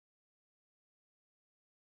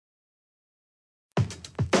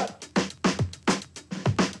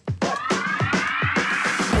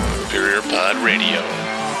Pod Radio.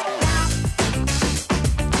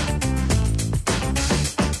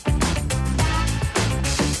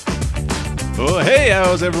 Oh, hey,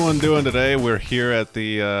 how's everyone doing today? We're here at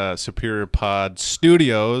the Superior Pod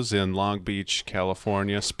Studios in Long Beach,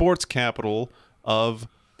 California, sports capital of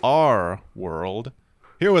our world.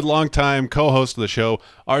 Here with longtime co-host of the show,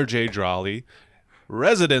 RJ Drawley,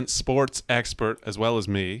 resident sports expert as well as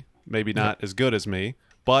me. Maybe not as good as me,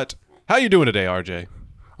 but how you doing today, RJ?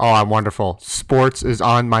 Oh, I'm wonderful. Sports is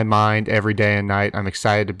on my mind every day and night. I'm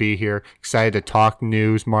excited to be here, excited to talk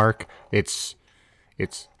news, Mark. It's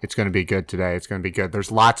going to be good today. It's going to be good.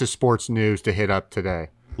 There's lots of sports news to hit up today.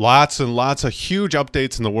 Lots and lots of huge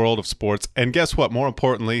updates in the world of sports. And guess what? More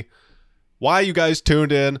importantly, why you guys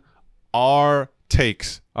tuned in, our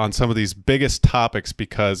takes on some of these biggest topics,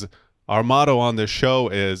 because our motto on this show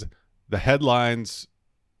is the headlines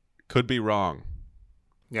could be wrong.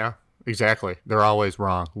 Yeah, exactly. They're always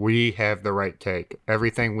wrong. We have the right take.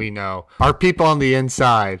 Everything we know. Our people on the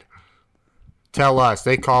inside tell us.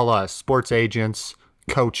 They call us sports agents,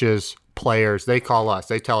 coaches, players. They call us.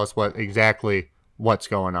 They tell us what's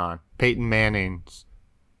going on. Peyton Manning's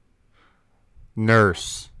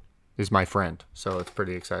nurse is my friend, so it's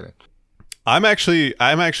pretty exciting. I'm actually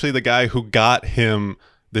the guy who got him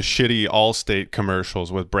the shitty Allstate commercials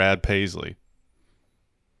with Brad Paisley.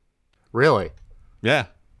 Really? Yeah.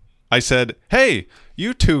 I said, hey,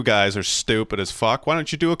 you two guys are stupid as fuck. Why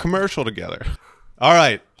don't you do a commercial together? All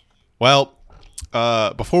right. Well,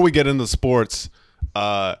 before we get into sports,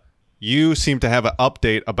 you seem to have an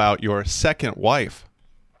update about your second wife.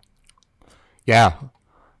 Yeah.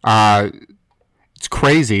 It's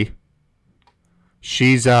crazy.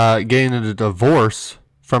 She's getting a divorce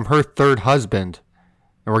from her third husband,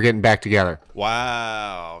 and we're getting back together.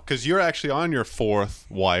 Wow. Because you're actually on your fourth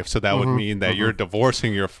wife, so that would mean that you're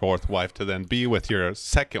divorcing your fourth wife to then be with your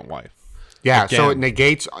second wife. Yeah, again. so it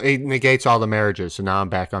negates all the marriages. So now I'm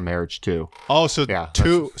back on marriage too. Oh, so Yeah,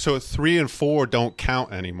 so 3 and 4 don't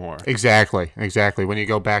count anymore. Exactly. When you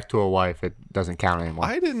go back to a wife, it doesn't count anymore.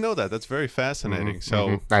 I didn't know that. That's very fascinating.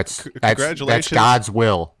 So That's congratulations. That's God's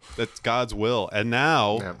will. That's God's will. And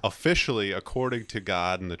now, officially, according to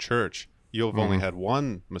God and the church, you have only had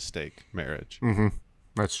one mistake marriage.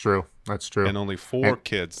 That's true. And only 4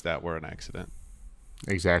 kids that were an accident.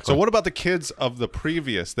 Exactly. So what about the kids of the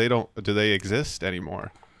previous? Do they exist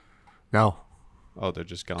anymore? No. Oh, they're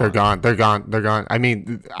just gone. They're gone. I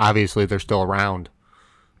mean, obviously they're still around,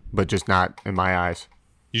 but just not in my eyes.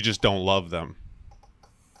 You just don't love them.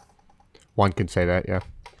 One can say that, yeah.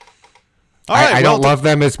 All right, I don't love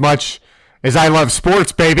them as much as I love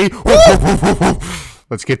sports, baby.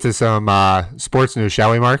 Let's get to some sports news, shall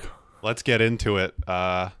we, Mark? Let's get into it.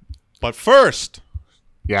 But first,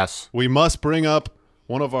 yes, we must bring up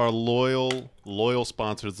one of our loyal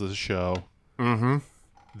sponsors of the show.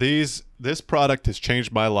 This product has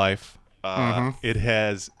changed my life. It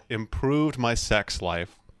has improved my sex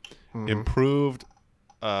life, improved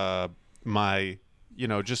my,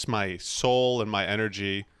 just my soul and my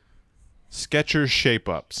energy. Skechers Shape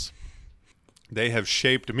Ups. They have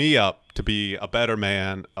shaped me up to be a better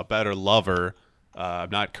man, a better lover. I'm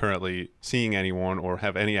not currently seeing anyone or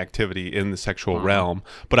have any activity in the sexual realm,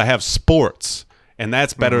 but I have sports, and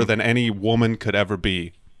that's better than any woman could ever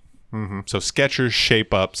be. So Skechers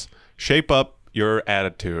Shape Ups. Shape up your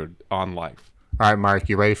attitude on life. All right, Mark,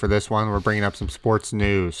 you ready for this one? We're bringing up some sports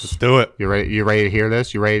news. Let's do it. You ready to hear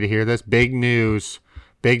this? You ready to hear this? Big news.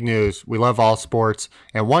 We love all sports.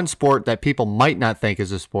 And one sport that people might not think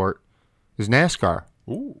is a sport is NASCAR.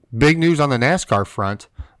 Ooh. Big news on the NASCAR front.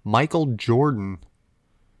 Michael Jordan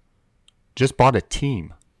just bought a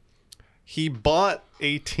team. He bought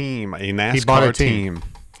a team, a NASCAR He bought a team.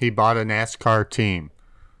 He bought a NASCAR team.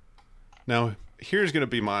 Now, here's going to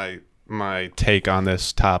be my take on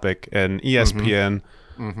this topic. And ESPN,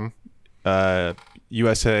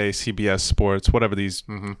 USA, CBS Sports, whatever these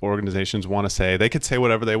organizations want to say, they could say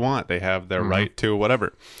whatever they want. They have their right to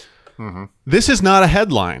whatever. This is not a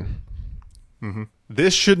headline.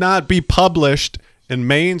 This should not be published in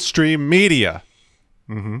mainstream media.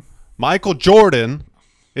 Michael Jordan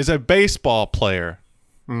is a baseball player,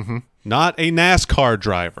 not a NASCAR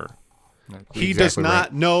driver. He does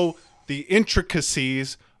not know the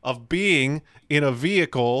intricacies of being in a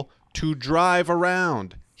vehicle to drive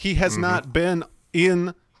around. He has not been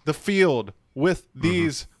in the field with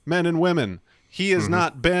these men and women. He has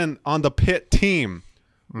not been on the pit team.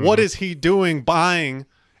 What is he doing buying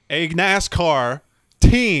a NASCAR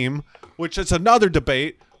team, which is another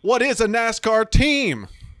debate? What is a NASCAR team?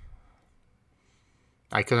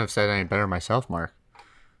 I couldn't have said any better myself, Mark.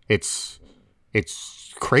 It's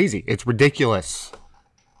crazy. It's ridiculous.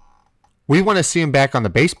 We want to see him back on the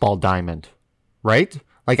baseball diamond, right?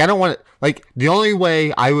 Like, I don't want to, like, the only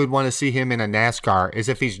way I would want to see him in a NASCAR is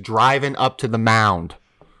if he's driving up to the mound.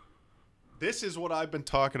 This is what I've been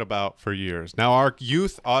talking about for years. Now, our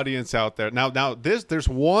youth audience out there. There's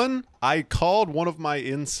one. I called one of my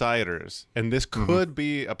insiders, and this could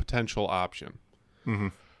be a potential option.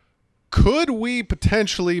 Could we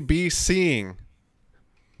potentially be seeing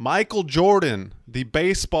Michael Jordan, the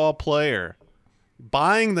baseball player,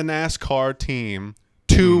 buying the NASCAR team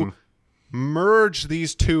to merge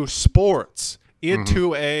these two sports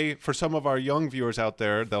into for some of our young viewers out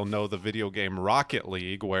there, they'll know the video game Rocket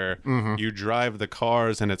League, where you drive the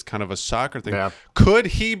cars and it's kind of a soccer thing. Yeah. Could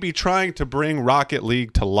he be trying to bring Rocket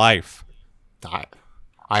League to life?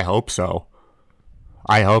 I hope so.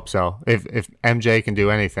 I hope so. If MJ can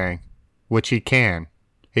do anything, which he can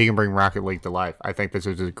bring Rocket League to life. I think this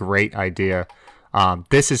is a great idea.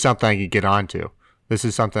 This is something I could get onto. This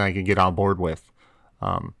is something I can get on board with.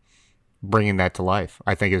 Bringing that to life.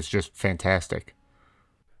 I think it's just fantastic.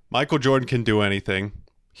 Michael Jordan can do anything.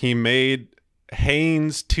 He made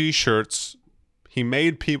Hanes t-shirts. He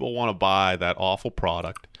made people want to buy that awful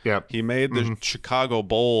product. Yep. He made the Chicago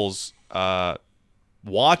Bulls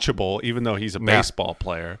watchable, even though he's a baseball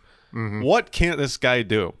player. What can't this guy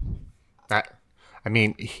do? I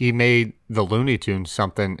mean, he made the Looney Tunes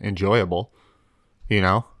something enjoyable. You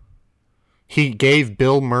know, he gave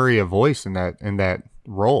Bill Murray a voice in that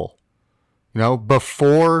role. You know,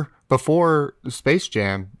 before Space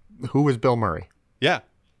Jam, who was Bill Murray? Yeah,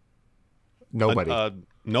 nobody.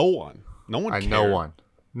 No one. No one cared. No one.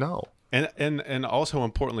 No. And also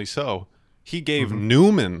importantly, so he gave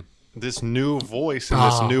Newman this new voice and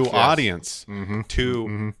this new audience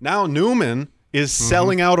to now Newman is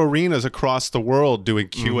selling out arenas across the world doing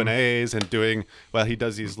Q&As and doing, well, he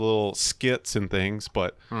does these little skits and things,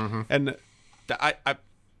 but and I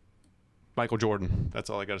Michael Jordan, that's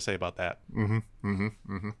all I got to say about that.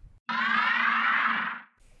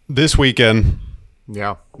 This weekend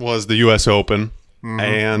was the US Open,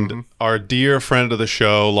 and our dear friend of the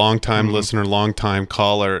show, longtime listener, longtime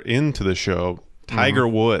caller into the show, Tiger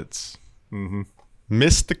Woods,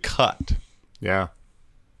 missed the cut. Yeah.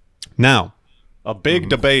 Now, a big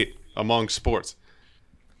debate among sports.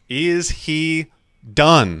 Is he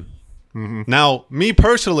done? Now, me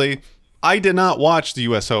personally, I did not watch the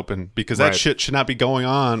U.S. Open because that shit should not be going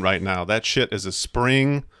on right now. That shit is a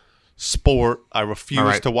spring sport. I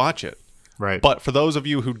refuse to watch it. Right. But for those of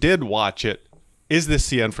you who did watch it, is this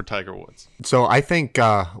the end for Tiger Woods? So I think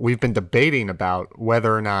we've been debating about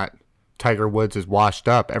whether or not Tiger Woods is washed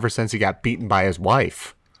up ever since he got beaten by his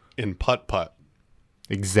wife. In putt-putt.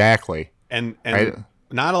 Exactly. And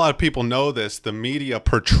not a lot of people know this. The media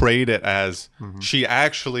portrayed it as she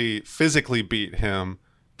actually physically beat him.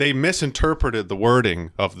 They misinterpreted the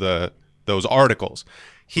wording of those articles.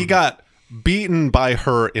 He got beaten by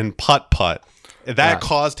her in putt-putt. That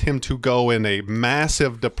caused him to go in a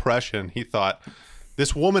massive depression. He thought,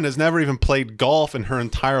 this woman has never even played golf in her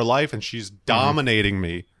entire life, and she's dominating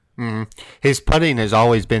me. His putting has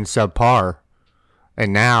always been subpar.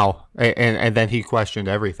 And now, and then he questioned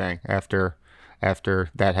everything after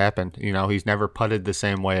that happened. You know, he's never putted the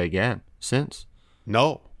same way again since.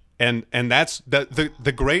 No. And that's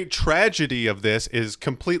the great tragedy of this is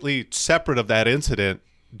completely separate of that incident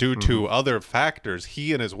due to other factors.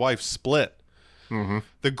 He and his wife split.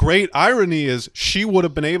 The great irony is she would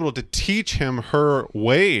have been able to teach him her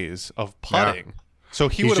ways of putting. Yeah. So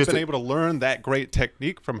he would have been able to learn that great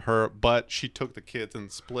technique from her, but she took the kids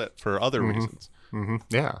and split for other reasons.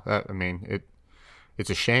 Yeah, I mean, it's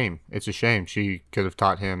a shame. It's a shame. She could have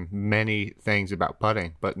taught him many things about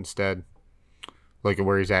putting, but instead, look at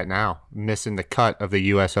where he's at now, missing the cut of the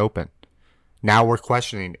U.S. Open. Now we're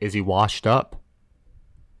questioning, is he washed up?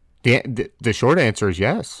 The short answer is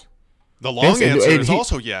yes. The long answer is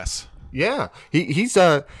also yes. Yeah, he's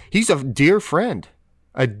a dear friend,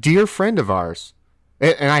 of ours,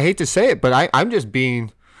 and I hate to say it, but I'm just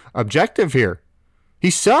being objective here. He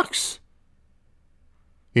sucks.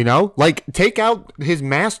 You know, like take out his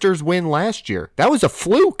Masters win last year. That was a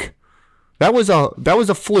fluke. That was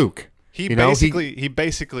a fluke. He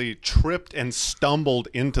basically tripped and stumbled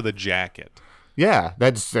into the jacket. Yeah,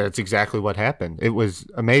 that's exactly what happened. It was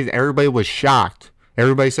amazing. Everybody was shocked.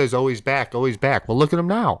 Everybody says, "Oh, he's back. Oh, he's back." Well, look at him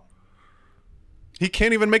now. He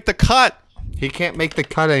can't even make the cut. He can't make the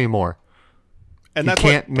cut anymore. And he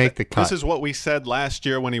can't make the cut. This is what we said last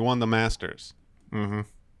year when he won the Masters.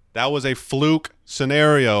 That was a fluke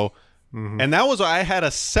scenario. And that was, I had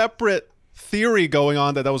a separate theory going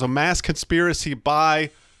on that was a mass conspiracy by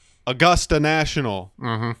Augusta National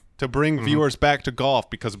to bring viewers back to golf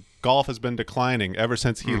because golf has been declining ever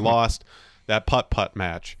since he lost that putt-putt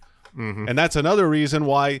match. And that's another reason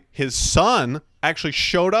why his son actually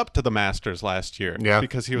showed up to the Masters last year. Yeah.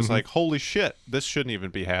 Because he was like, holy shit, this shouldn't even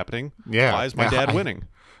be happening. Yeah. Why is my dad winning?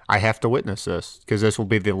 I have to witness this because this will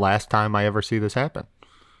be the last time I ever see this happen.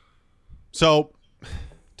 So,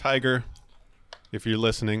 Tiger, if you're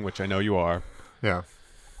listening, which I know you are, Yeah.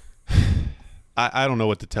 I don't know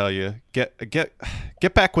what to tell you. Get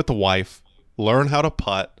back with the wife. Learn how to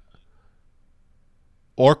putt.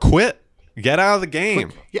 Or quit. Get out of the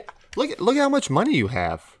game. Yeah. Look at how much money you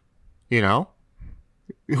have. You know?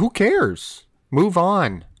 Who cares? Move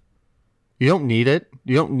on. You don't need it.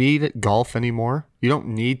 You don't need golf anymore. You don't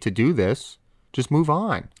need to do this. Just move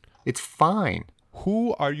on. It's fine.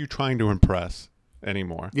 Who are you trying to impress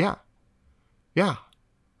anymore? Yeah. Yeah.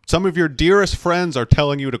 Some of your dearest friends are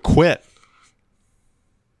telling you to quit.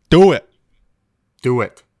 Do it. Do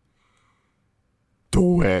it.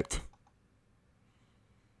 Do it.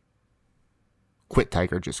 Quit,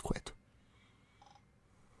 Tiger. Just quit.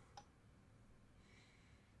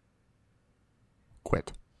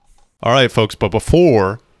 Quit. All right, folks. But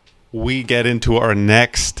before we get into our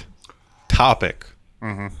next topic,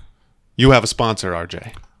 you have a sponsor,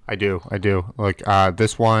 RJ. I do. Look,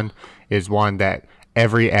 this one is one that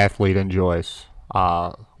every athlete enjoys.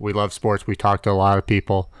 We love sports. We talk to a lot of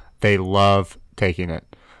people. They love taking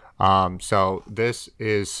it. So this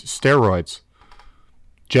is steroids.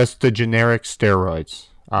 Just the generic steroids.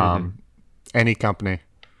 Any company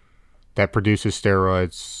that produces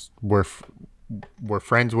steroids, we're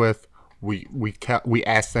friends with. We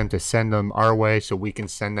ask them to send them our way so we can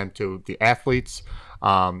send them to the athletes.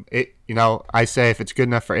 I say if it's good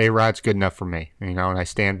enough for A-Rod, it's good enough for me. And I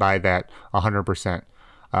stand by that 100%.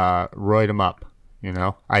 Roid them up.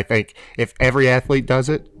 I think if every athlete does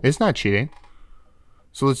it, it's not cheating.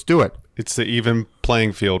 So let's do it. It's the even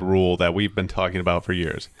playing field rule that we've been talking about for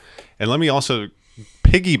years. And let me also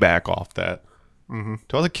piggyback off that to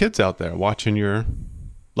all the kids out there watching I'm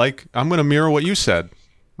going to mirror what you said.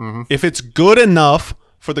 If it's good enough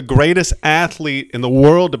for the greatest athlete in the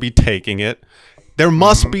world to be taking it, there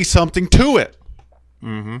must be something to it.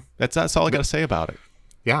 That's all I got to say about it.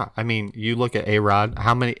 Yeah, I mean, you look at A-Rod.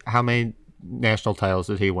 How many national titles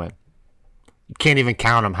did he win? You can't even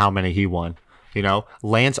count them. How many he won?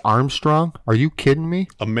 Lance Armstrong. Are you kidding me?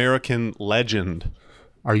 American legend.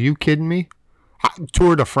 Are you kidding me?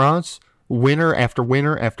 Tour de France, winner after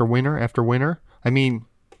winner after winner after winner. I mean,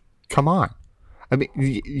 come on. I mean,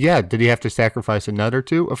 yeah, did he have to sacrifice a nut or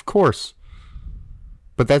two? Of course.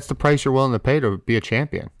 But that's the price you're willing to pay to be a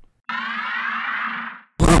champion.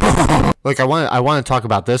 Look, I want to talk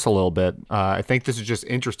about this a little bit. I think this is just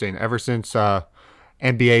interesting. Ever since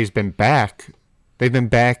NBA's been back, they've been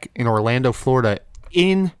back in Orlando, Florida,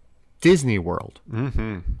 in Disney World.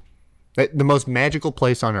 The most magical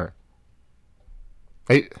place on earth.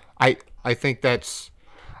 I think that's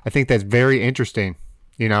very interesting.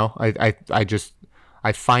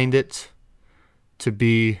 I find it to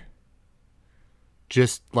be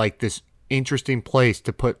just like this interesting place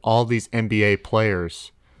to put all these NBA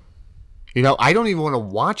players. I don't even want to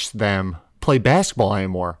watch them play basketball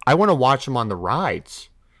anymore. I want to watch them on the rides.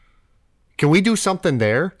 Can we do something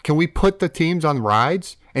there? Can we put the teams on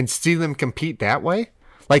rides and see them compete that way?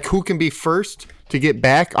 Like who can be first to get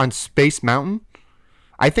back on Space Mountain?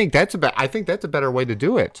 I think that's a better way to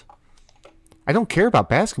do it. I don't care about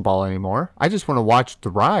basketball anymore. I just want to watch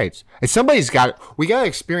the rides. And we got to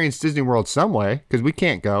experience Disney World some way because we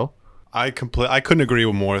can't go. I couldn't agree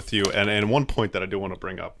more with you. And one point that I do want to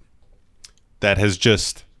bring up that has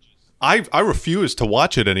just, I refuse to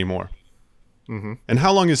watch it anymore. And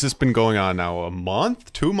how long has this been going on now? A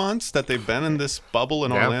month, 2 months that they've been in this bubble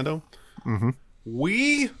in Orlando?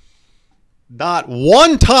 We, not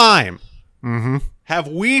one time have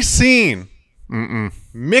we seen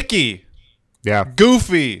Mickey,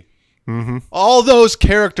 Goofy, all those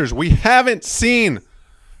characters. We haven't seen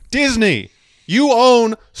Disney. You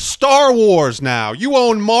own Star Wars now. You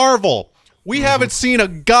own Marvel. We haven't seen a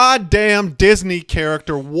goddamn Disney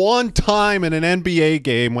character one time in an NBA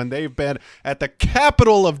game when they've been at the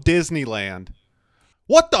capital of Disneyland.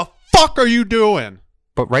 What the fuck are you doing?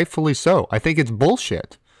 But rightfully so. I think it's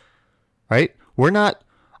bullshit. Right?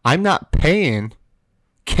 I'm not paying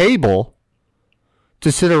cable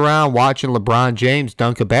to sit around watching LeBron James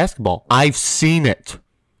dunk a basketball. I've seen it.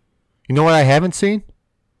 You know what I haven't seen?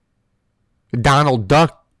 Donald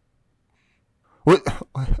Duck.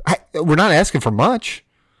 We're not asking for much.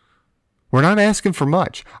 We're not asking for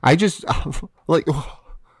much. It's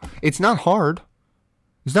not hard.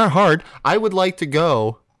 It's not hard. I would like to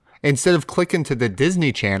go instead of clicking to the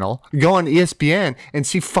Disney Channel, go on ESPN and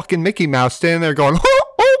see fucking Mickey Mouse standing there going,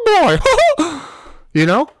 oh boy, you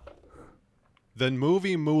know? The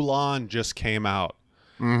movie Mulan just came out.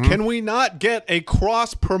 Mm-hmm. Can we not get a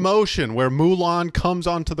cross promotion where Mulan comes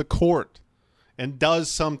onto the court and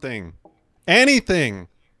does something? Anything.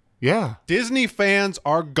 Yeah. Disney fans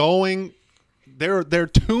are going, they're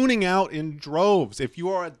tuning out in droves. If you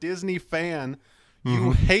are a Disney fan,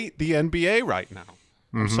 you hate the NBA right now.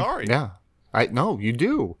 I'm sorry. Yeah. No, you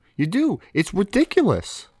do. You do. It's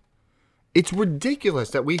ridiculous. It's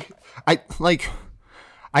ridiculous that I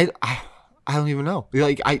don't even know.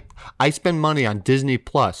 Like I spend money on Disney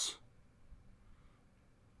Plus.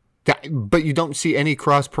 But you don't see any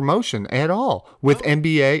cross promotion at all with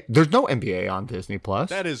NBA. There's no NBA on Disney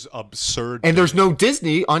Plus. That is absurd. And there's no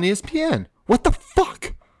Disney on ESPN. What the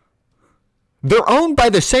fuck? They're owned by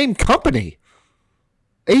the same company.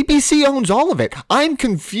 ABC owns all of it. I'm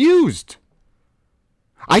confused.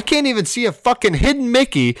 I can't even see a fucking hidden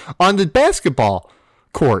Mickey on the basketball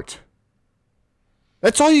court.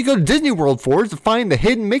 That's all you go to Disney World for, is to find the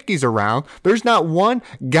hidden Mickeys around. There's not one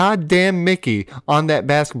goddamn Mickey on that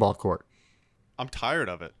basketball court. I'm tired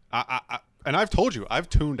of it. And I've told you, I've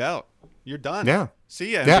tuned out. You're done. Yeah.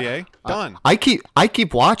 See ya, NBA. Yeah. Done. I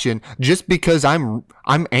keep watching just because I'm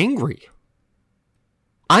angry.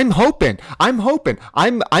 I'm hoping. I'm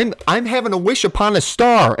having a wish upon a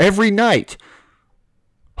star every night,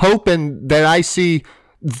 hoping that I see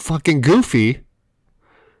fucking Goofy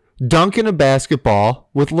dunking a basketball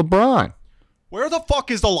with LeBron. Where the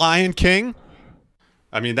fuck is the Lion King?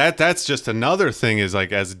 I mean, that's just another thing, is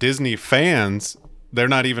like, as Disney fans, they're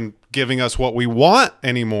not even giving us what we want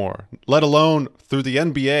anymore, let alone through the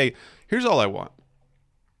NBA. Here's all I want.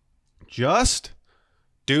 Just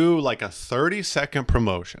do like a 30-second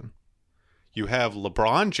promotion. You have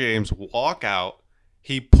LeBron James walk out.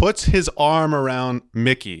 He puts his arm around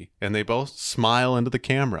Mickey, and they both smile into the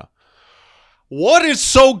camera. What is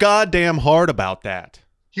so goddamn hard about that?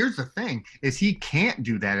 Here's the thing, is he can't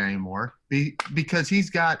do that anymore because he's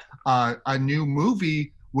got a new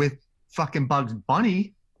movie with fucking Bugs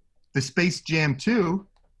Bunny, the Space Jam 2.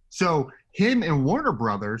 So him and Warner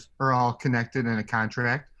Brothers are all connected in a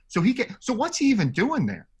contract. So so what's he even doing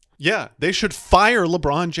there? Yeah, they should fire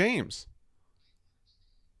LeBron James.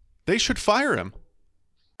 They should fire him.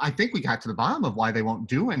 I think we got to the bottom of why they won't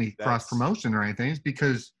do any cross promotion or anything, is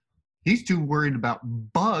because he's too worried about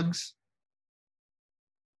bugs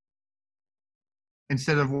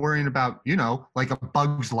instead of worrying about, like a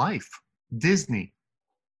bug's life. Disney.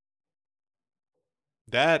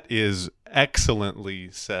 That is excellently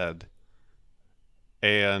said.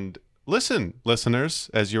 And listen, listeners,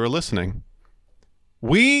 as you're listening,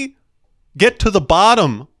 we get to the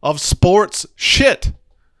bottom of sports shit.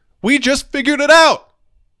 We just figured it out.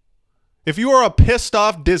 If you are a pissed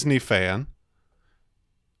off Disney fan,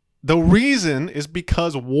 the reason is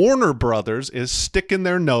because Warner Brothers is sticking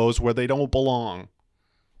their nose where they don't belong.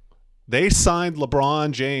 They signed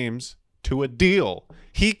LeBron James to a deal.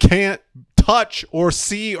 He can't touch or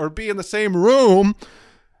see or be in the same room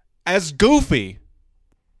as Goofy.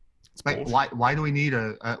 But why do we need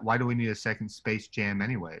a second Space Jam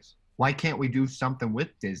anyways? Why can't we do something with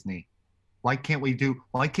Disney? Why can't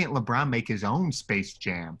LeBron make his own Space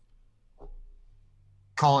Jam?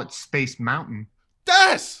 Call it Space Mountain.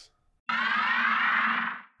 Yes.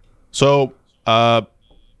 So,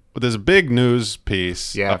 there's a big news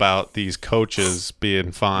piece about these coaches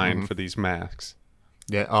being fined for these masks.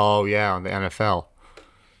 Yeah. Oh, yeah, on the NFL.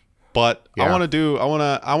 But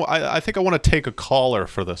I think I want to take a caller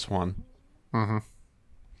for this one. Mm-hmm.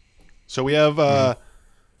 So we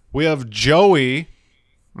have Joey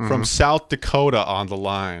from South Dakota on the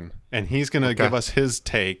line, and he's going to give us his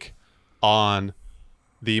take on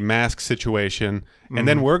the mask situation, and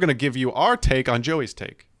then we're going to give you our take on Joey's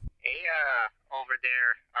take. Hey, over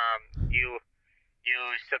there, you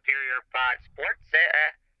Superior Pod Sports.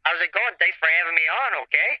 How's it going? Thanks for having me on.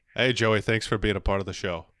 Okay. Hey, Joey, thanks for being a part of the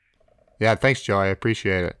show. Yeah, thanks, Joey. I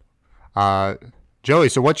appreciate it. Joey,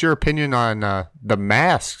 so what's your opinion on the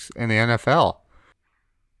masks in the NFL?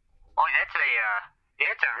 Oh, that's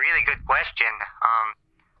a really good question.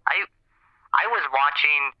 I was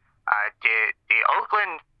watching the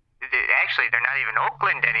Oakland. Actually, they're not even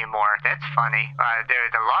Oakland anymore. That's funny. They're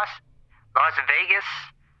the Las Vegas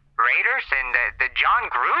Raiders, and the John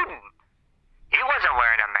Gruden. He wasn't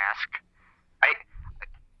wearing a mask.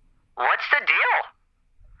 What's the deal?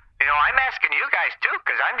 I'm asking you guys too,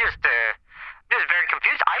 because I'm just very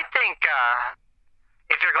confused. I think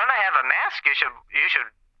if you're gonna have a mask, you should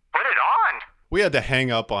put it on. We had to hang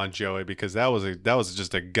up on Joey because that was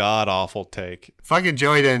just a god awful take. Fucking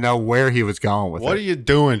Joey didn't know where he was going with What it. are you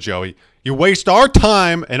doing, Joey? You waste our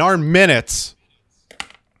time and our minutes.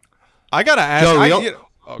 I gotta ask. Joey,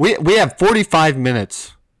 we have 45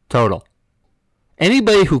 minutes total.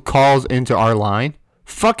 Anybody who calls into our line,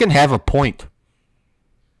 fucking have a point.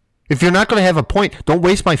 If you're not going to have a point, don't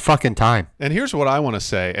waste my fucking time. And here's what I want to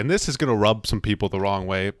say, and this is going to rub some people the wrong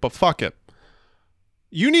way, but fuck it.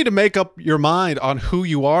 You need to make up your mind on who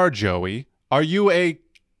you are, Joey. Are you a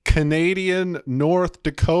Canadian North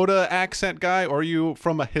Dakota accent guy, or are you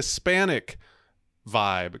from a Hispanic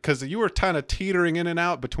vibe? Because you were kind of teetering in and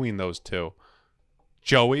out between those two.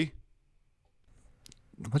 Joey?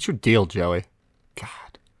 What's your deal, Joey?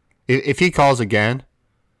 God. If he calls again,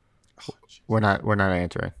 we're not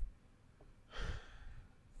answering.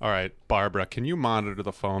 All right, Barbara, can you monitor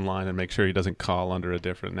the phone line and make sure he doesn't call under a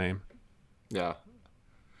different name? Yeah.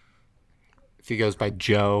 If he goes by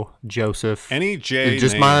Joe, Joseph, any J,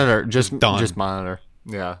 just name, monitor. Just done. Just monitor.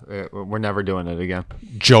 Yeah, we're never doing it again.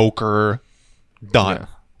 Joker, done. Yeah.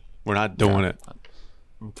 We're not doing it.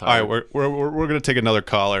 I'm All right, tired. we're gonna take another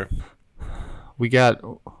caller. We got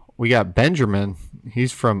Benjamin.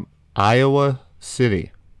 He's from Iowa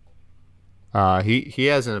City. He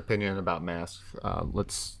has an opinion about masks.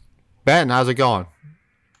 Ben, how's it going?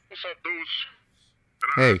 What's up, dudes?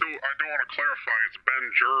 Hey. I do want to clarify. It's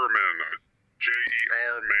Ben German,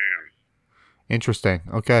 J-E-R man. Interesting.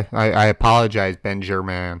 Okay, I apologize, Ben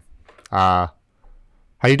German. How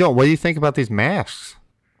you doing? What do you think about these masks?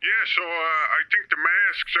 Yeah, so I think the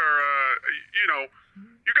masks are,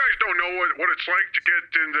 you guys don't know what it's like to get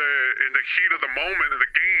in the heat of the moment of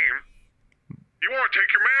the game. You want to take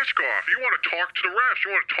your mask off. You want to talk to the refs. You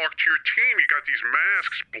want to talk to your team. You got these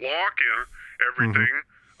masks blocking everything.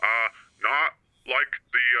 Not like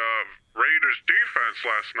the Raiders defense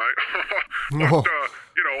last night. But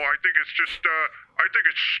I think it's just I think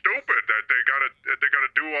it's stupid that they gotta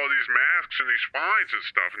do all these masks and these fines and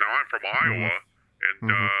stuff. Now I'm from Iowa, and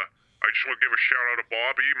I just want to give a shout out to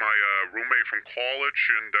Bobby, my roommate from college,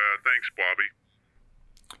 and thanks, Bobby.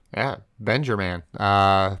 Yeah, Benjamin.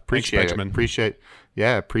 Appreciate Benjamin. it.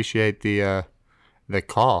 Appreciate the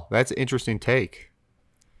call. That's an interesting take.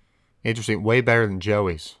 Interesting, way better than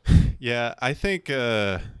Joey's. Yeah, I think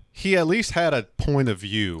he at least had a point of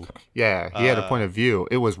view. Yeah, he had a point of view.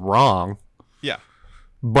 It was wrong, Yeah,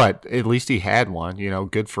 but at least he had one.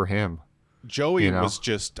 Good for him. Joey You know? was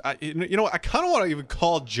just, I kind of want to even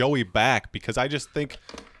call Joey back because I just think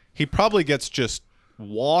he probably gets just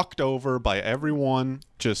walked over by everyone.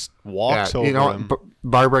 Just walks over him.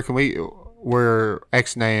 Barbara, we're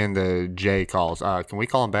X-naying the J calls. Can we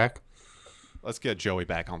call him back? Let's get Joey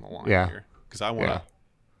back on the line Yeah. here because I want to. Yeah.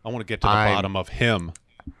 I want to get to the bottom of him.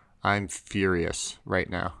 I'm furious right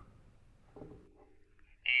now.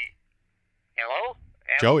 Hello?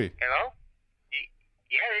 Joey. Hello?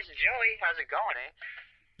 Yeah, this is Joey. How's it going, eh?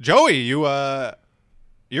 Joey,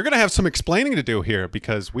 you're gonna have some explaining to do here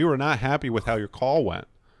because we were not happy with how your call went.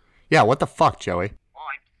 Yeah, what the fuck, Joey? Oh,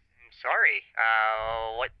 I'm sorry.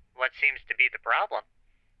 What seems to be the problem?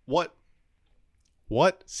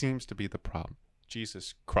 What seems to be the problem?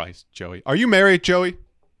 Jesus Christ, Joey. Are you married, Joey?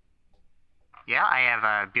 Yeah, I have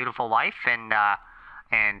a beautiful wife and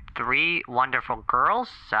 3 wonderful girls.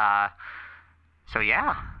 So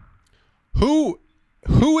yeah. Who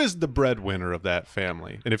is the breadwinner of that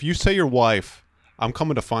family? And if you say your wife, I'm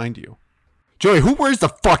coming to find you. Joey, who wears the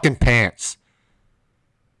fucking pants?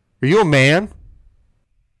 Are you a man?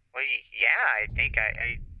 Well, yeah, I think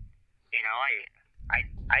I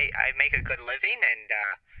make a good living, and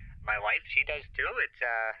my wife, she does too. It's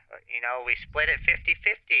we split it 50-50,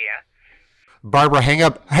 yeah. Barbara, hang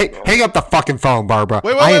up. Hey, hang up the fucking phone, Barbara.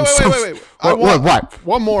 Wait. What?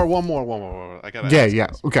 One more. I gotta. Yeah, ask yeah.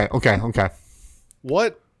 this. Okay.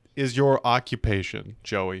 What is your occupation,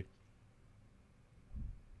 Joey?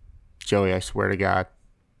 Joey, I swear to God.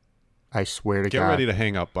 Get ready to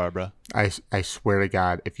hang up, Barbara. I swear to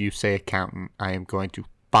God, if you say accountant, I am going to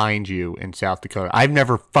find you in South Dakota. I've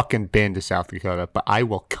never fucking been to South Dakota, but I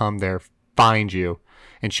will come there, find you,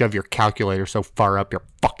 and shove your calculator so far up your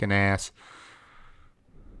fucking ass.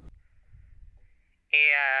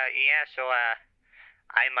 Yeah, so, I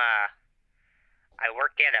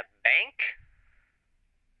work at a bank.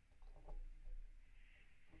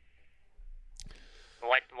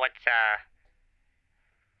 What's,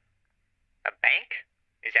 a bank?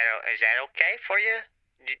 Is that okay for you,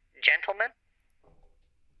 gentlemen?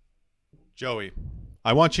 Joey,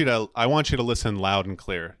 I want you to listen loud and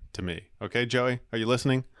clear to me. Okay, Joey? Are you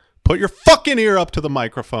listening? Put your fucking ear up to the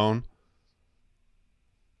microphone.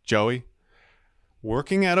 Joey,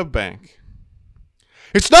 working at a bank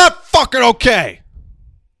It's not fucking okay.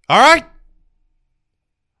 All right?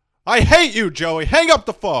 I hate you, Joey. Hang up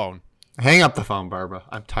the phone. Hang up the phone, Barbara.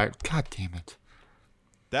 I'm tired. God damn it.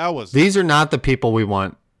 That was. These are not the people we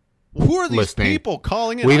want. Who are these listening. people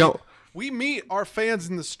calling in? We don't. We meet our fans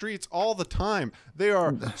in the streets all the time. They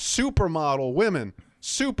are supermodel women,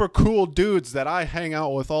 super cool dudes that I hang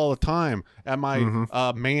out with all the time at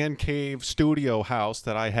my man cave studio house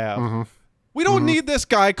that I have. We don't need this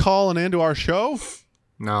guy calling into our show.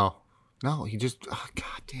 No, he just. Oh,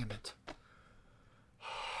 God damn it.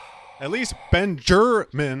 At least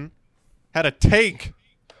Benjamin had a take.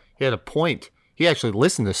 He had a point. He actually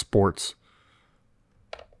listened to sports.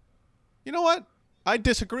 You know what? I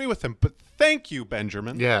disagree with him, but thank you,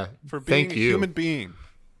 Benjamin. Yeah, for being thank a you. human being.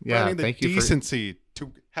 Yeah, having the thank you decency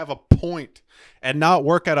to have a point and not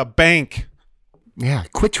work at a bank. Yeah,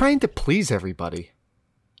 quit trying to please everybody.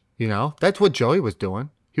 You know, that's what Joey was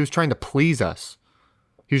doing. He was trying to please us.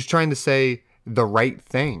 He was trying to say the right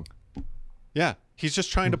thing. Yeah, he's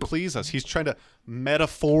just trying to please us. He's trying to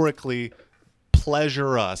metaphorically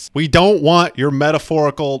pleasure us. We don't want your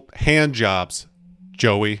metaphorical hand jobs,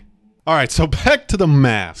 Joey. All right, so back to the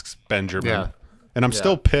masks, Benjamin. Yeah. And I'm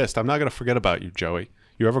still pissed. I'm not going to forget about you, Joey.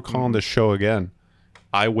 You ever call on this show again,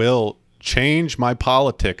 I will change my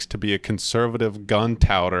politics to be a conservative gun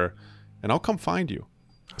touter, and I'll come find you.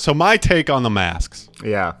 So my take on the masks.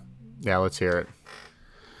 Yeah, let's hear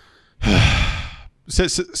it. So,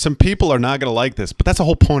 some people are not going to like this, but that's the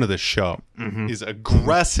whole point of this show, is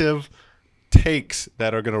aggressive takes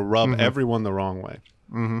that are going to rub everyone the wrong way.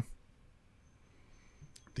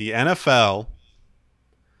 The NFL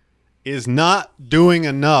is not doing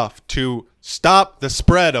enough to stop the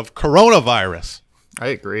spread of coronavirus. I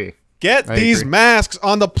agree. Get these masks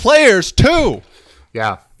on the players, too.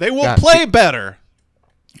 Yeah. They will play better.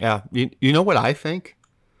 Yeah. You know what I think?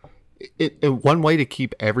 One way to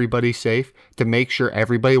keep everybody safe, to make sure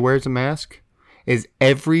everybody wears a mask, is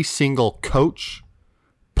every single coach,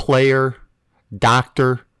 player,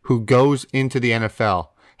 doctor who goes into the NFL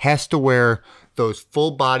has to wear those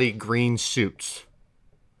full-body green suits.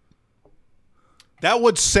 That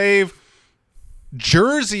would save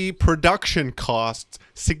jersey production costs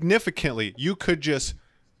significantly. You could just,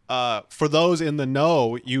 for those in the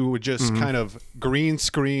know, you would just kind of green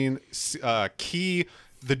screen, key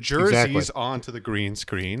the jerseys onto the green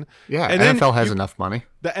screen. Yeah, and NFL has enough money.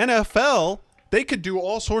 The NFL, they could do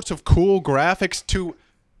all sorts of cool graphics to,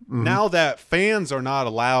 now that fans are not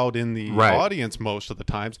allowed in the audience most of the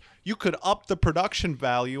times, you could up the production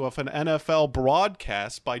value of an NFL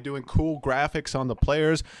broadcast by doing cool graphics on the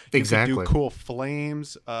players. You could do cool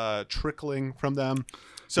flames trickling from them.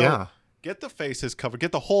 So get the faces covered,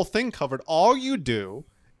 get the whole thing covered. All you do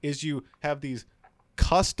is you have these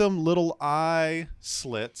custom little eye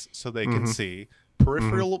slits so they can see.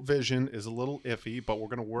 Peripheral vision is a little iffy, but we're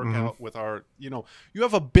going to work out with our, you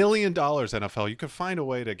have $1 billion, NFL. You can find a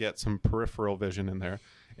way to get some peripheral vision in there.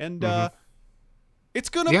 And it's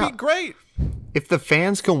going to be great. If the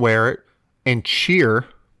fans can wear it and cheer,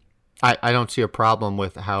 I don't see a problem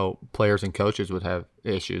with how players and coaches would have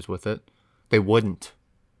issues with it. They wouldn't.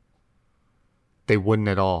 They wouldn't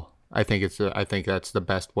at all. I think that's the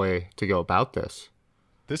best way to go about this.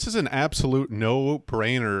 This is an absolute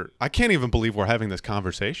no-brainer. I can't even believe we're having this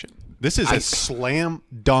conversation. This is a slam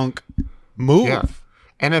dunk move. Yeah.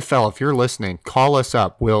 NFL, if you're listening, call us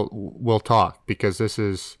up. We'll talk, because this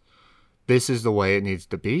is the way it needs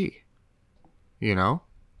to be. You know,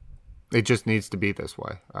 it just needs to be this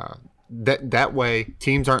way. That way,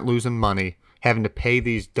 teams aren't losing money, having to pay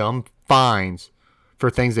these dumb fines for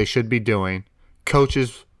things they should be doing.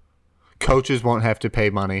 Coaches won't have to pay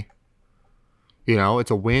money. You know, it's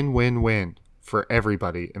a win-win-win for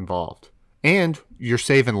everybody involved. And you're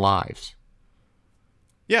saving lives.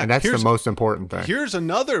 Yeah, and that's the most important thing. Here's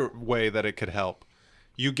another way that it could help.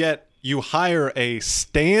 You hire a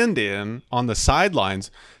stand-in on the sidelines,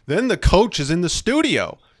 then the coach is in the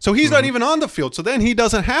studio. So he's not even on the field. So then he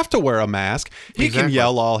doesn't have to wear a mask. He can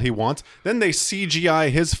yell all he wants. Then they CGI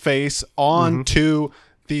his face onto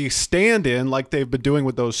the stand-in, like they've been doing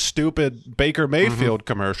with those stupid Baker Mayfield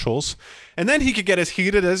commercials. And then he could get as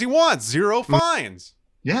heated as he wants. Zero fines.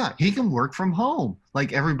 Yeah, he can work from home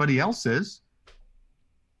like everybody else is.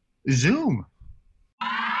 Zoom.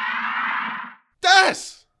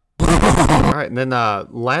 Yes! All right, and then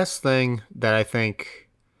last thing that I think,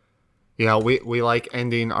 we like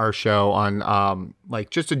ending our show on like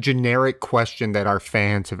just a generic question that our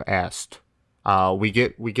fans have asked. We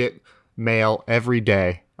get mail every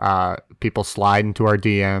day. People slide into our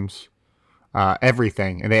DMs,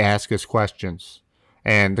 everything, and they ask us questions.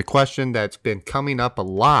 And the question that's been coming up a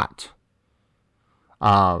lot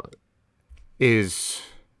is,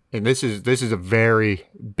 and this is a very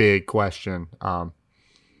big question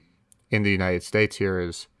in the United States here,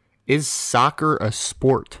 is soccer a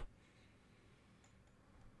sport?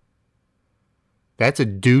 That's a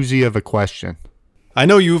doozy of a question. I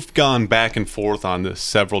know you've gone back and forth on this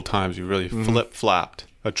several times. You really flip-flopped.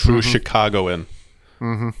 A true Chicagoan.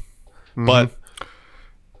 But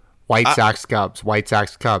White Sox Cubs,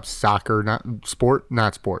 soccer, not sport,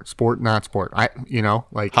 not sport, sport, not sport.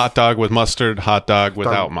 Like hot dog with mustard, hot dog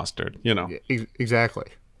without mustard, Exactly.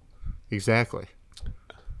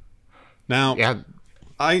 Now, Yeah.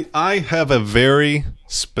 I have a very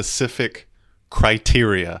specific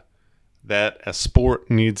criteria that a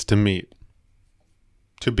sport needs to meet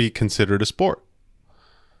to be considered a sport.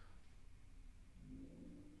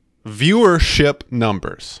 Viewership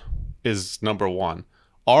numbers is number one.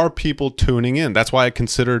 Are people tuning in? That's why I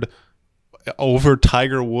considered over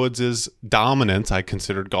Tiger Woods' dominance, I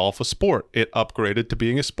considered golf a sport. It upgraded to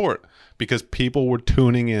being a sport because people were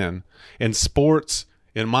tuning in. And sports,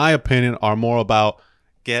 in my opinion, are more about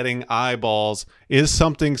getting eyeballs, is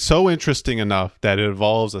something so interesting enough that it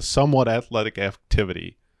involves a somewhat athletic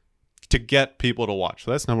activity to get people to watch.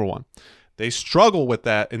 So that's number one. They struggle with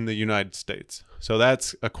that in the United States. So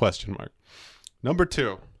that's a question mark. Number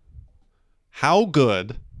two, how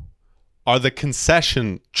good are the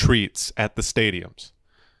concession treats at the stadiums?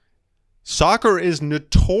 Soccer is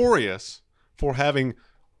notorious for having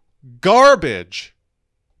garbage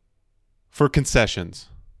for concessions.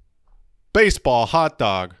 Baseball, hot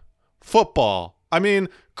dog, football. I mean,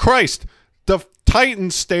 Christ, the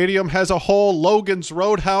Titans Stadium has a whole Logan's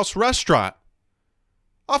Roadhouse restaurant.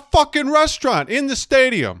 A fucking restaurant in the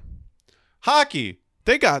stadium. Hockey,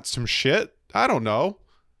 they got some shit. I don't know.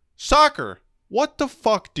 Soccer, what the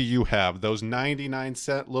fuck do you have? Those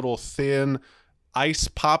 99-cent little thin ice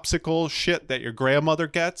popsicle shit that your grandmother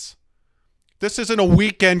gets? This isn't a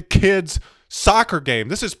weekend kids soccer game.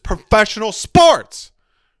 This is professional sports.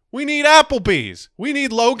 We need Applebee's. We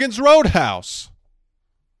need Logan's Roadhouse.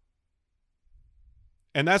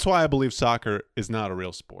 And that's why I believe soccer is not a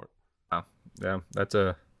real sport. Oh, yeah, that's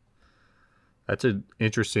an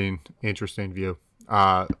interesting view.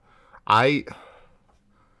 I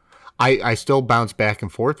still bounce back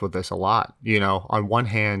and forth with this a lot. On one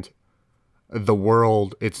hand, it's the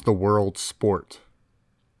world sport.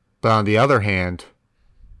 But on the other hand,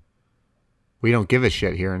 we don't give a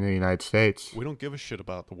shit here in the United States. We don't give a shit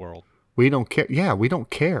about the world. We don't care. Yeah, we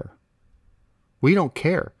don't care. We don't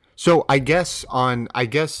care. So I guess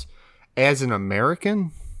as an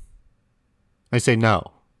American, I say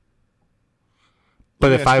no.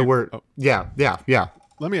 But if I were, yeah. Let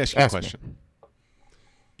me ask you a question.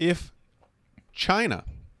 If China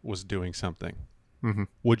was doing something,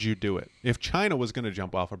 would you do it? If China was going to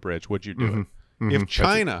jump off a bridge, would you do it? If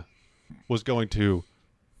China was going to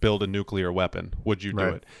build a nuclear weapon, would you do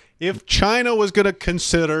it? If China was going to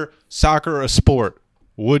consider soccer a sport,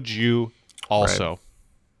 would you also?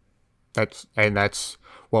 Right. That's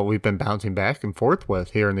what we've been bouncing back and forth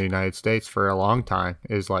with here in the United States for a long time.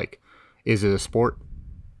 Is it a sport?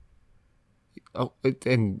 Oh,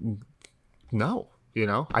 and no.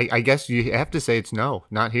 I guess you have to say it's no.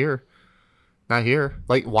 Not here.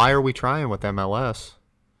 Like, why are we trying with MLS?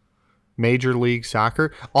 Major League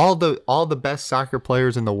Soccer. All the best soccer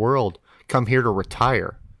players in the world come here to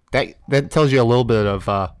retire. That tells you a little bit of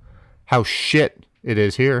how shit it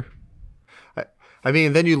is here. I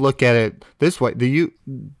mean, then you look at it this way: the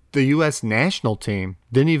U.S. national team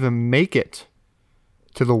didn't even make it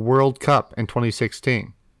to the World Cup in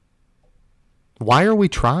 2016. Why are we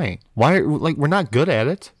trying? We're not good at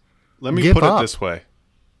it? Let me put it this way: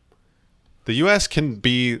 the U.S. can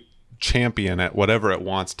be champion at whatever it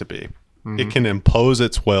wants to be. It can impose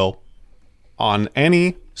its will on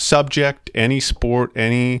any subject, any sport,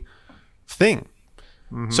 any thing.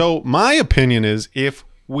 So my opinion is, if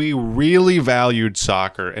we really valued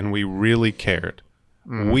soccer and we really cared,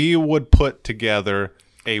 we would put together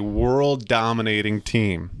a world-dominating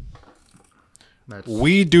team.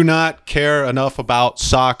 We do not care enough about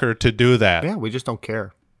soccer to do that. Yeah, we just don't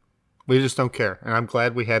care. And I'm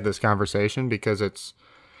glad we had this conversation because it's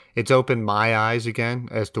opened my eyes again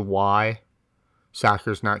as to why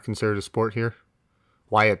soccer's not considered a sport here,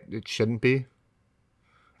 why it shouldn't be.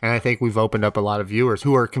 And I think we've opened up a lot of viewers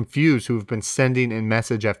who are confused, who've been sending in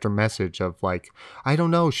message after message of like, I don't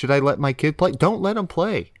know, should I let my kid play? Don't let him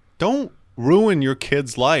play. Don't ruin your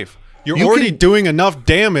kid's life. You're already doing enough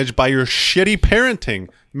damage by your shitty parenting.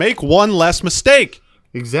 Make one less mistake.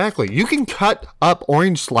 Exactly. You can cut up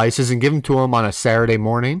orange slices and give them to him on a Saturday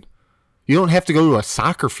morning. You don't have to go to a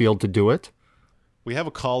soccer field to do it. We have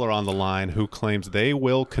a caller on the line who claims they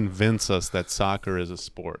will convince us that soccer is a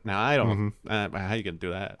sport. Now, I don't. How you gonna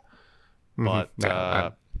do that? But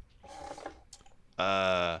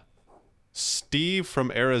Steve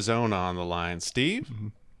from Arizona on the line. Steve.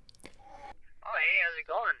 Oh, hey, how's it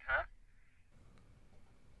going, huh?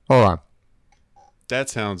 Hold on. That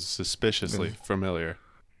sounds suspiciously familiar.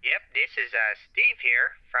 Yep, this is Steve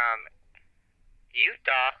here from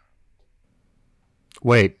Utah.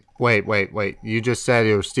 Wait. You just said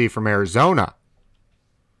it was Steve from Arizona.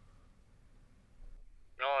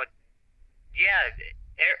 Oh, yeah,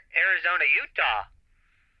 Arizona, Utah.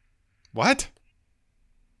 What?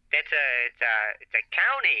 It's a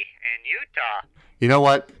county in Utah. You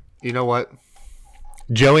know what?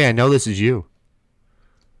 Joey, I know this is you.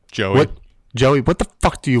 Joey. Joey, what the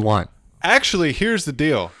fuck do you want? Actually, here's the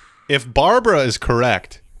deal. If Barbara is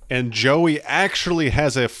correct and Joey actually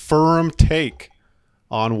has a firm take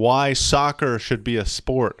on why soccer should be a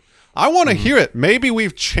sport, I want to hear it. Maybe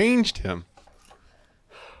we've changed him.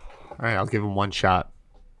 All right, I'll give him one shot.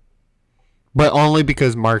 But only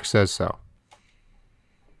because Mark says so.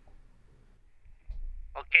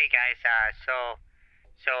 Okay, guys.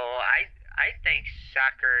 So I think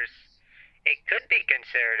it could be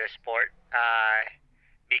considered a sport,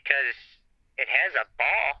 because it has a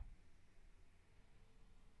ball.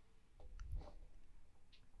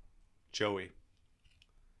 Joey.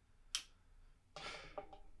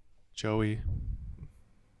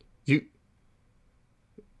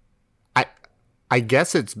 I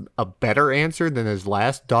guess it's a better answer than his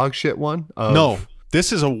last dog shit one. No,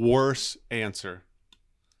 this is a worse answer.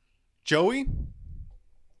 Joey,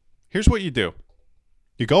 here's what you do.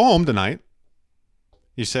 You go home tonight.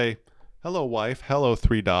 You say, hello, wife. Hello,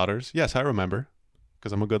 3 daughters. Yes, I remember,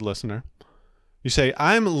 because I'm a good listener. You say,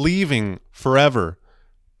 I'm leaving forever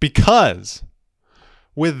because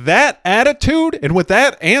with that attitude and with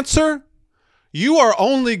that answer, you are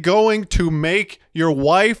only going to make your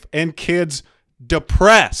wife and kids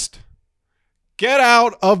depressed. Get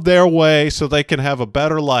out of their way so they can have a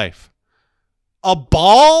better life. A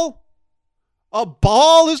ball? A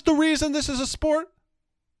ball is the reason this is a sport?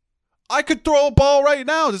 I could throw a ball right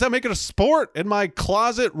now. Does that make it a sport in my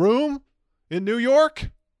closet room in New York?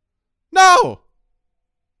 No.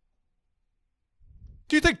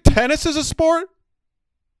 Do you think tennis is a sport?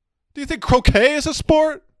 Do you think croquet is a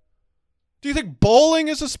sport? Do you think bowling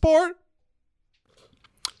is a sport?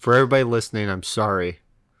 For everybody listening, I'm sorry.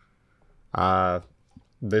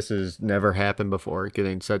 This has never happened before,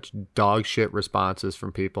 getting such dog shit responses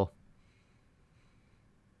from people.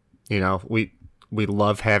 You know, we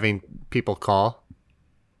love having people call.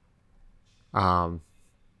 But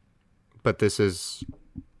this is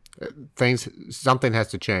something has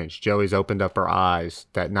to change. Joey's opened up our eyes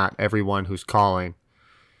that not everyone who's calling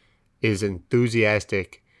is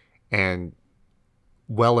enthusiastic and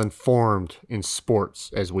well informed in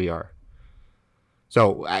sports as we are.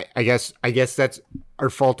 So I guess that's our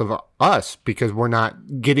fault of us because we're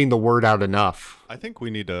not getting the word out enough. I think we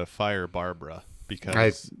need to fire Barbara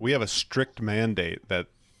because we have a strict mandate that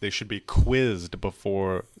they should be quizzed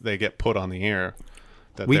before they get put on the air.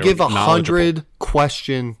 We give 100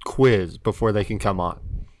 question quiz before they can come on.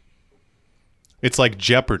 It's like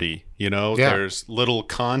Jeopardy, you know? Yeah. There's little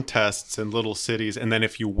contests in little cities, and then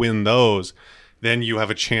if you win those, then you have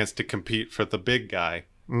a chance to compete for the big guy.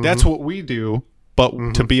 Mm-hmm. That's what we do, but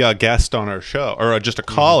to be a guest on our show, or just a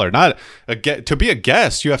caller, not to be a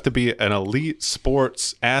guest, you have to be an elite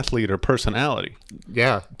sports athlete or personality.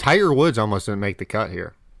 Yeah, Tiger Woods almost didn't make the cut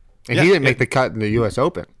here. And he didn't make the cut in the U.S.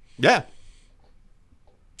 Open. Yeah.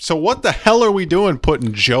 So what the hell are we doing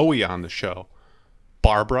putting Joey on the show?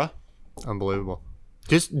 Barbara? Unbelievable.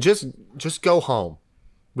 Just go home.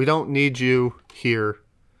 We don't need you here.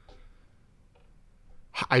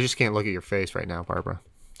 I just can't look at your face right now, Barbara.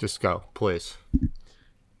 Just go, please.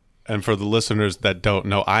 And for the listeners that don't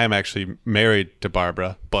know, I am actually married to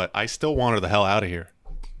Barbara, but I still want her the hell out of here.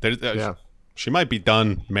 Yeah. She might be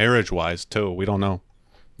done marriage-wise, too. We don't know.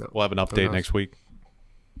 No, we'll have an update next week.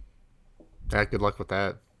 Yeah, good luck with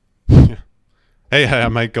that. Hey, I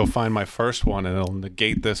might go find my first one, and it'll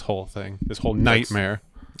negate this whole thing, this whole nightmare.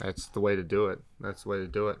 That's the way to do it. That's the way to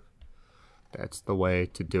do it. That's the way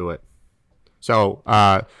to do it. So,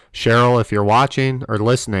 Cheryl, if you're watching or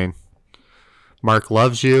listening, Mark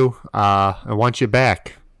loves you and wants you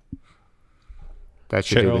back. That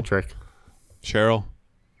should do the trick. Cheryl,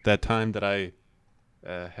 that time that I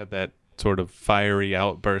had that sort of fiery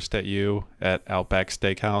outburst at you at Outback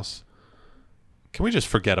Steakhouse, can we just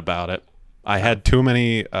forget about it? I had too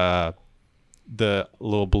many the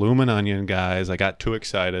little bloomin' onion guys. I got too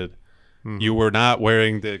excited. Mm-hmm. You were not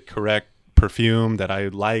wearing the correct perfume that I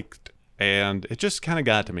liked, and it just kind of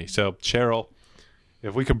got to me. So, Cheryl,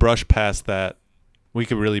 if we could brush past that, we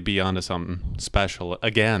could really be onto something special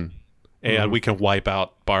again, and we can wipe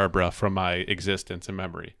out Barbara from my existence and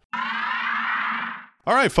memory.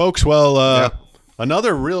 All right, folks. Well,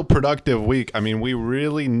 another real productive week. I mean, we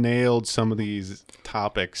really nailed some of these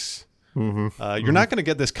topics. You're not going to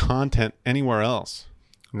get this content anywhere else.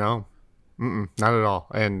 No, not at all.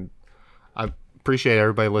 And I appreciate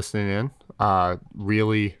everybody listening in.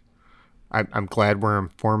 Really, I'm glad we're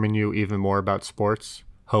informing you even more about sports.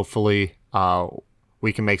 Hopefully,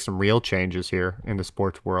 we can make some real changes here in the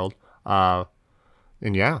sports world. And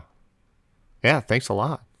yeah, thanks a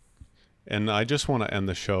lot. And I just want to end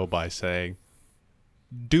the show by saying,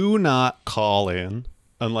 do not call in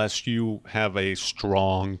unless you have a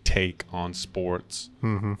strong take on sports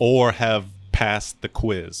or have passed the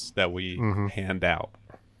quiz that we hand out.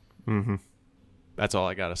 That's all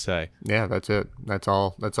I got to say. Yeah, that's it. That's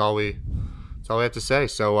all we have to say.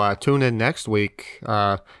 So tune in next week.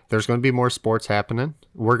 There's going to be more sports happening.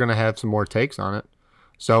 We're going to have some more takes on it.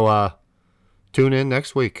 So tune in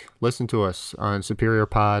next week. Listen to us on Superior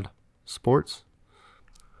Pod Sports.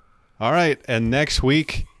 All right. And next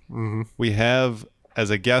week, we have as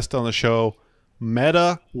a guest on the show,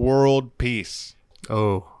 Meta World Peace.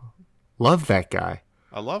 Oh, love that guy.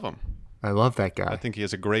 I love him. I love that guy. I think he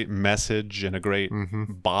has a great message and a great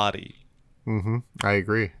body. I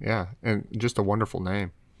agree. Yeah. And just a wonderful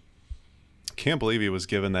name. Can't believe he was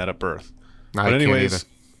given that at birth. But anyways,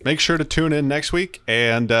 make sure to tune in next week,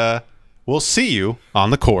 and we'll see you on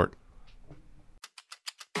the court.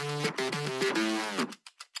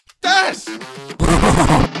 Yes!